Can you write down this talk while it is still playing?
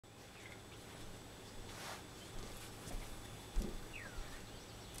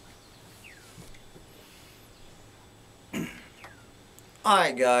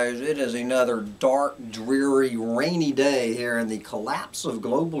Alright guys, it is another dark, dreary, rainy day here in the collapse of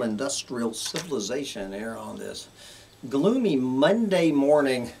global industrial civilization here on this gloomy Monday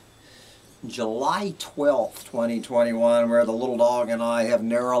morning, July 12th, 2021, where the little dog and I have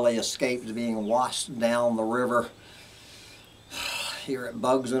narrowly escaped being washed down the river here at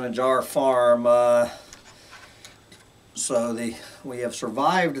Bugs in a Jar Farm. We have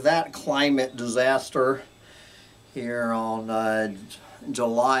survived that climate disaster here on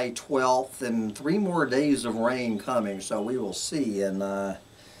July 12th, and 3 more days of rain coming, so we will see. And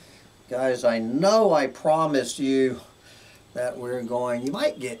guys, I know I promised you that we're going, you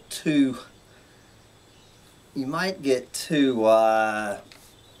might get two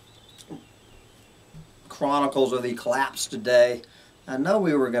Chronicles of the Collapse today. I know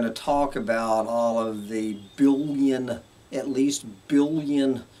we were going to talk about all of the at least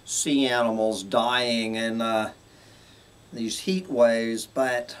billion sea animals dying in these heat waves,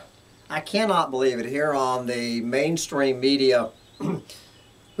 but I cannot believe it. Here on the mainstream media,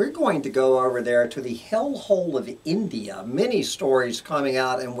 we're going to go over there to the hellhole of India. Many stories coming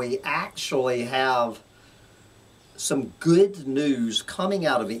out, and we actually have some good news coming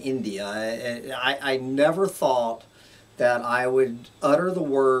out of India. I never thought that I would utter the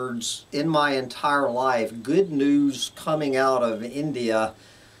words in my entire life, good news coming out of India.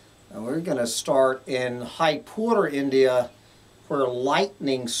 And we're going to start in Jaipur, India, where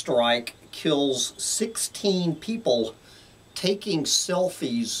lightning strike kills 16 people taking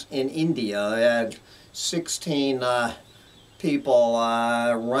selfies in India. They had 16 people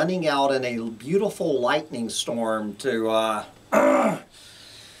running out in a beautiful lightning storm to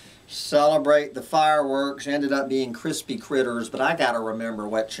celebrate the fireworks. Ended up being crispy critters, but I got to remember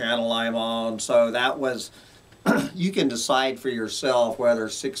what channel I'm on, so that was... You can decide for yourself whether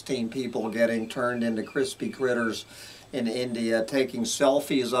 16 people getting turned into crispy critters in India taking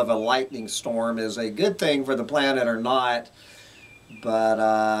selfies of a lightning storm is a good thing for the planet or not. But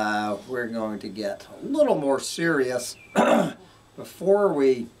we're going to get a little more serious before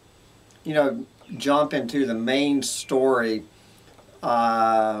we, jump into the main story.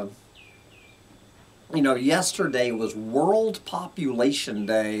 Yesterday was World Population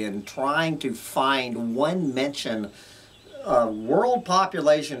Day, and trying to find one mention of World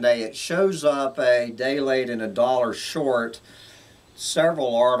Population Day, it shows up a day late and a dollar short.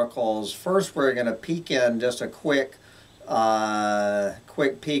 Several articles. First, we're going to peek in just a quick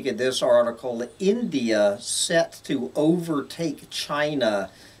peek at this article. India set to overtake China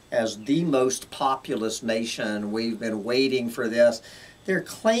as the most populous nation. We've been waiting for this. They're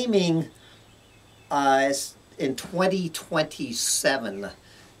claiming in 2027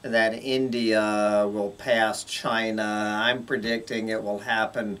 that India will pass China. I'm predicting it will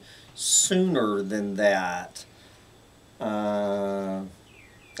happen sooner than that.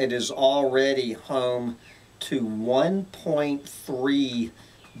 It is already home to 1.3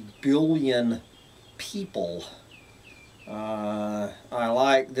 billion people. I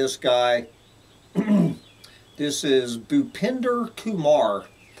like this guy. This is Bhupinder Kumar.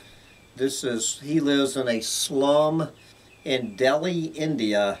 He lives in a slum in Delhi,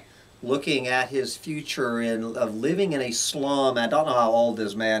 India, looking at his future of living in a slum. I don't know how old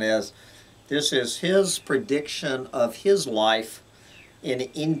this man is. This is his prediction of his life in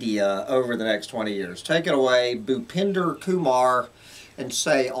India over the next 20 years. Take it away, Bhupinder Kumar, and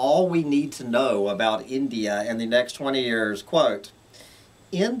say all we need to know about India in the next 20 years. Quote,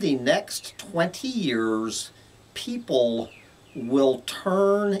 "In the next 20 years, people will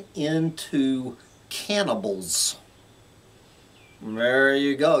turn into cannibals." There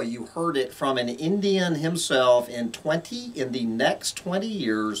you go. You heard it from an Indian himself. In the next 20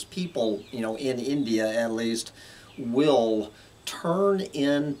 years, people, in India at least, will turn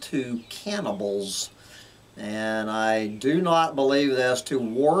into cannibals. And I do not believe this. To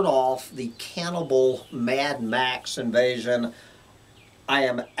ward off the cannibal Mad Max invasion, I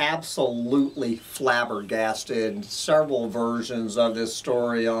am absolutely flabbergasted. Several versions of this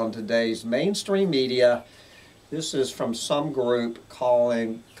story on today's mainstream media. This is from some group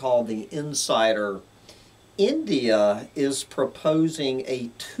called The Insider. India is proposing a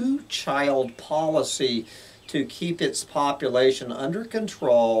 2-child policy to keep its population under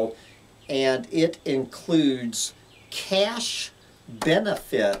control, and it includes cash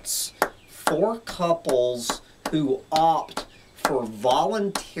benefits for couples who opt for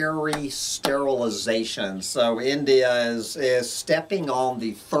voluntary sterilization. So India is stepping on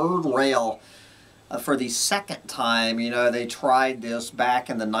the third rail for the second time. They tried this back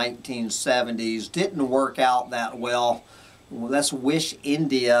in the 1970s. Didn't work out that well let's wish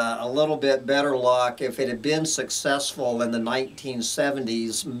India a little bit better luck. If it had been successful in the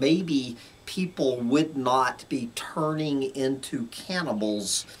 1970s, maybe people would not be turning into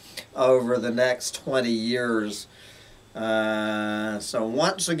cannibals over the next 20 years. So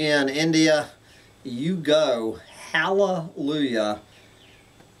once again, India, you go. Hallelujah.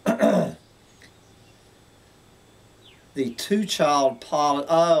 The two-child policy,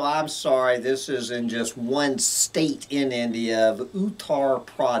 oh, I'm sorry, this is in just one state in India, of Uttar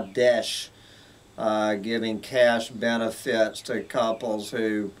Pradesh, giving cash benefits to couples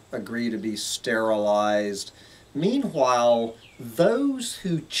who agree to be sterilized. Meanwhile, those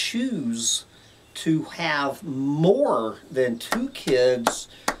who choose to have more than 2 kids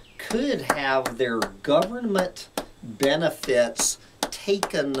could have their government benefits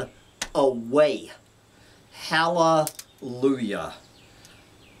taken away. Hallelujah.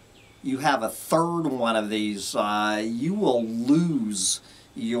 You have a third one of these, you will lose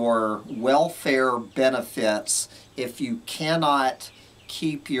your welfare benefits if you cannot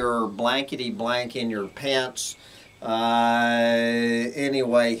keep your blankety blank in your pants.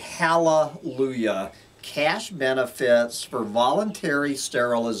 Anyway, hallelujah. Cash benefits for voluntary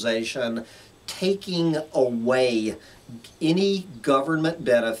sterilization, taking away any government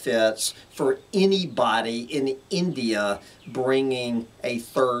benefits for anybody in India bringing a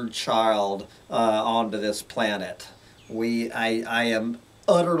third child onto this planet. I am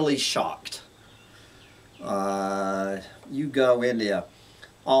utterly shocked. You go, India.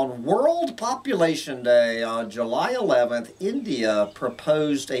 On World Population Day on July 11th, India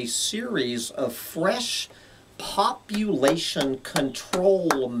proposed a series of fresh population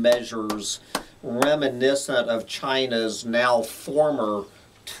control measures reminiscent of China's now former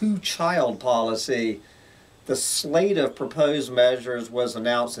two-child policy. The slate of proposed measures was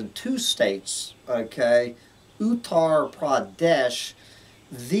announced in 2 states, okay? Uttar Pradesh,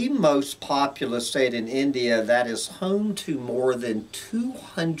 the most populous state in India that is home to more than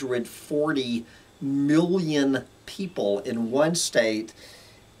 240 million people in one state,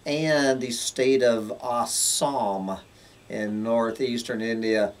 and the state of Assam in northeastern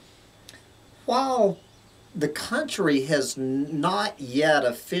India. While the country has not yet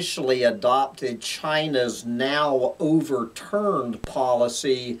officially adopted China's now overturned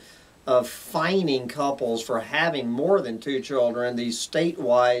policy of fining couples for having more than 2 children, these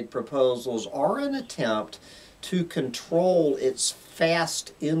statewide proposals are an attempt to control its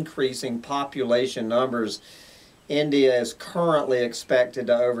fast increasing population numbers. India is currently expected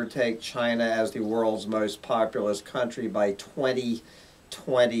to overtake China as the world's most populous country by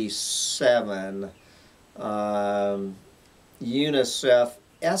 2027. UNICEF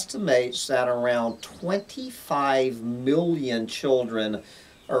estimates that around 25 million children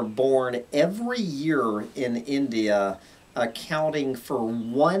are born every year in India, accounting for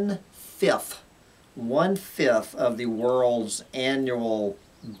one-fifth of the world's annual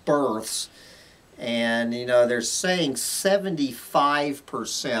births. And, you know, they're saying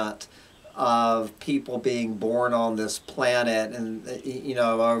 75% of people being born on this planet, and, you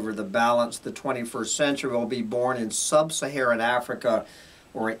know, over the balance of the 21st century will be born in sub-Saharan Africa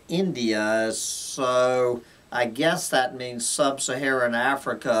or India. So I guess that means sub-Saharan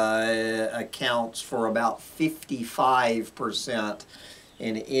Africa accounts for about 55%,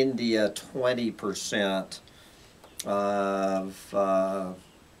 in India 20% of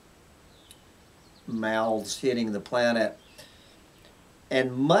mouths hitting the planet.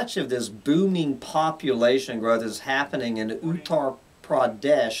 And much of this booming population growth is happening in Uttar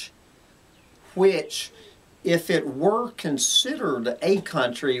Pradesh, which, if it were considered a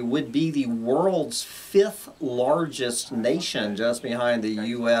country, would be the world's 5th largest nation, just behind the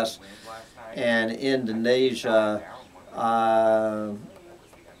U.S. and Indonesia.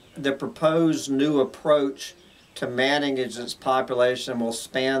 The proposed new approach to manage its population will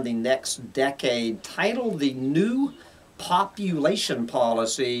span the next decade. Titled the New Population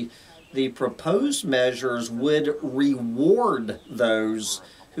Policy, the proposed measures would reward those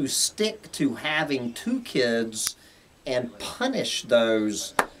who stick to having 2 kids and punish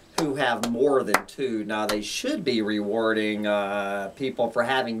those who have more than 2. Now, they should be rewarding people for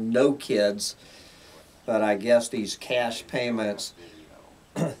having no kids, but I guess these cash payments.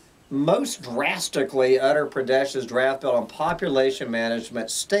 Most drastically, Uttar Pradesh's draft bill on population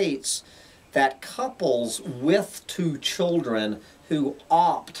management states that couples with 2 children who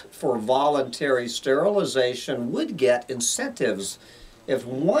opt for voluntary sterilization would get incentives. If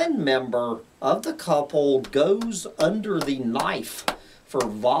one member of the couple goes under the knife for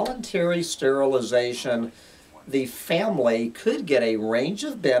voluntary sterilization, the family could get a range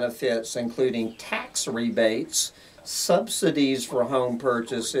of benefits, including tax rebates, subsidies for home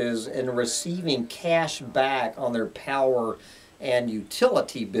purchases and receiving cash back on their power and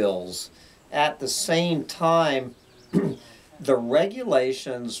utility bills. At the same time, the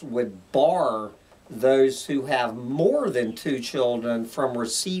regulations would bar those who have more than 2 children from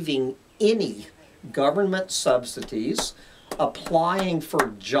receiving any government subsidies, applying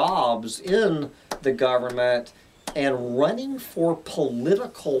for jobs in the government, and running for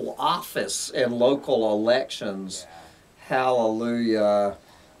political office in local elections. Hallelujah.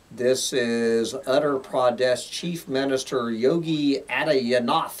 This is Uttar Pradesh Chief Minister Yogi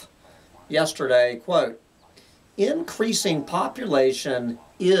Adityanath yesterday, quote, "Increasing population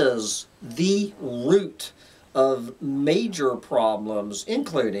is the root of major problems,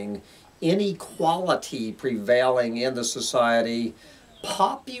 including inequality prevailing in the society.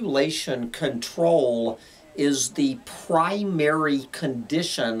 Population control is the primary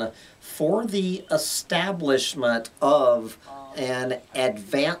condition for the establishment of an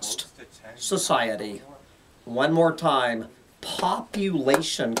advanced society." One more time,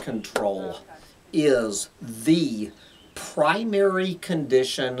 population control is the primary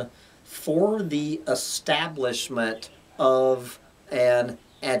condition for the establishment of an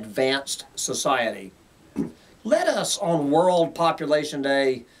advanced society. Let us, on World Population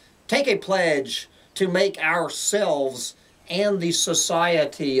Day, take a pledge to make ourselves and the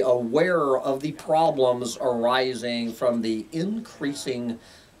society aware of the problems arising from the increasing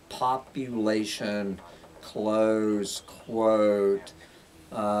population. Close quote.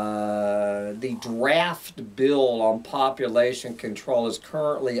 The draft bill on population control is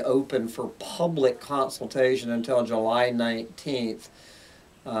currently open for public consultation until July 19th.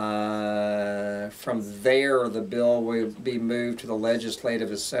 From there, the bill will be moved to the Legislative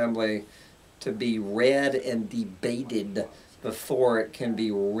Assembly to be read and debated before it can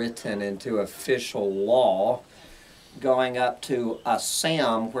be written into official law. Going up to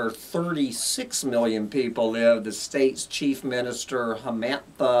Assam, where 36 million people live, the state's Chief Minister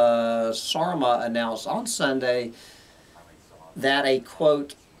Hemantha Sharma announced on Sunday that a,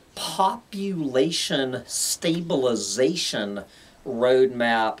 quote, population stabilization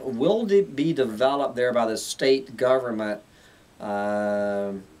roadmap will be developed there by the state government.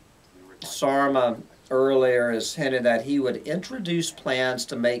 Sharma earlier has hinted that he would introduce plans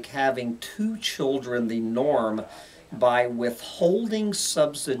to make having 2 children the norm by withholding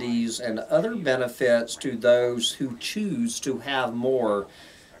subsidies and other benefits to those who choose to have more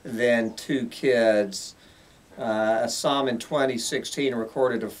than 2 kids. Assam in 2016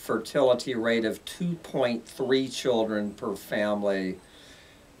 recorded a fertility rate of 2.3 children per family.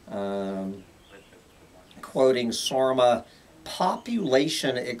 Quoting Sharma,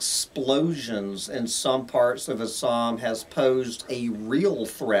 "Population explosions in some parts of Assam has posed a real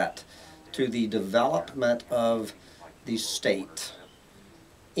threat to the development of the state."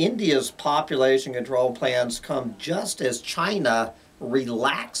 India's population control plans come just as China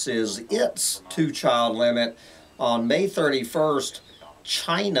relaxes its 2-child limit. On May 31st,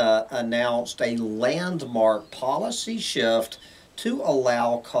 China announced a landmark policy shift to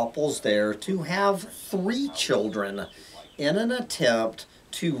allow couples there to have 3 children in an attempt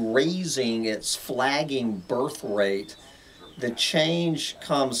to raising its flagging birth rate. The change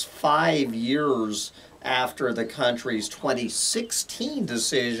comes 5 years after the country's 2016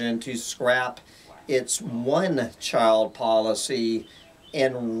 decision to scrap its 1-child policy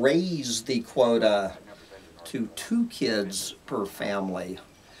and raise the quota to 2 kids per family.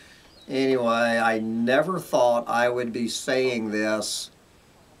 Anyway, I never thought I would be saying this.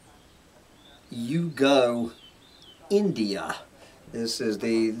 You go, India. This is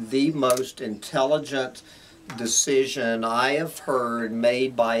the most intelligent decision I have heard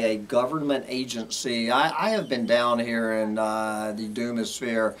made by a government agency. I have been down here in the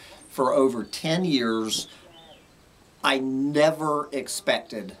Doomosphere for over 10 years. I never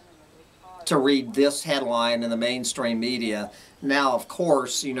expected to read this headline in the mainstream media. Now, of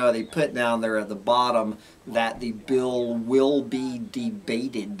course, you know, they put down there at the bottom that the bill will be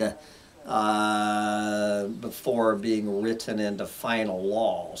debated before being written into final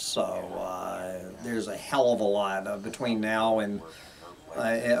law. So there's a hell of a lot between now and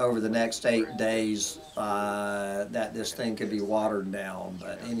over the next 8 days that this thing could be watered down.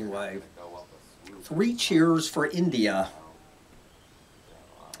 But anyway, 3 cheers for India.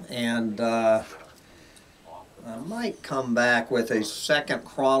 And I might come back with a second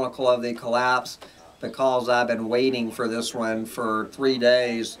chronicle of the collapse because I've been waiting for this one for 3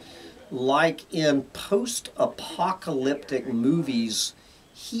 days. Like in post-apocalyptic movies,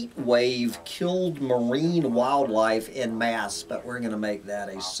 heat wave killed marine wildlife en masse, but we're going to make that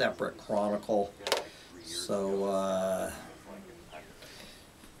a separate chronicle. So,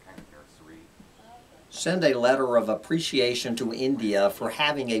 send a letter of appreciation to India for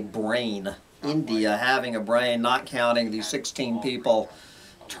having a brain. India having a brain, not counting the 16 people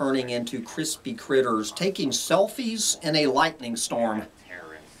turning into crispy critters, taking selfies in a lightning storm.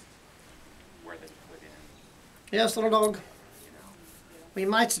 Yes, little dog. We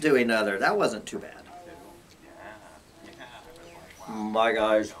might do another. That wasn't too bad. Bye,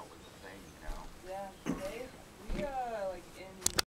 guys.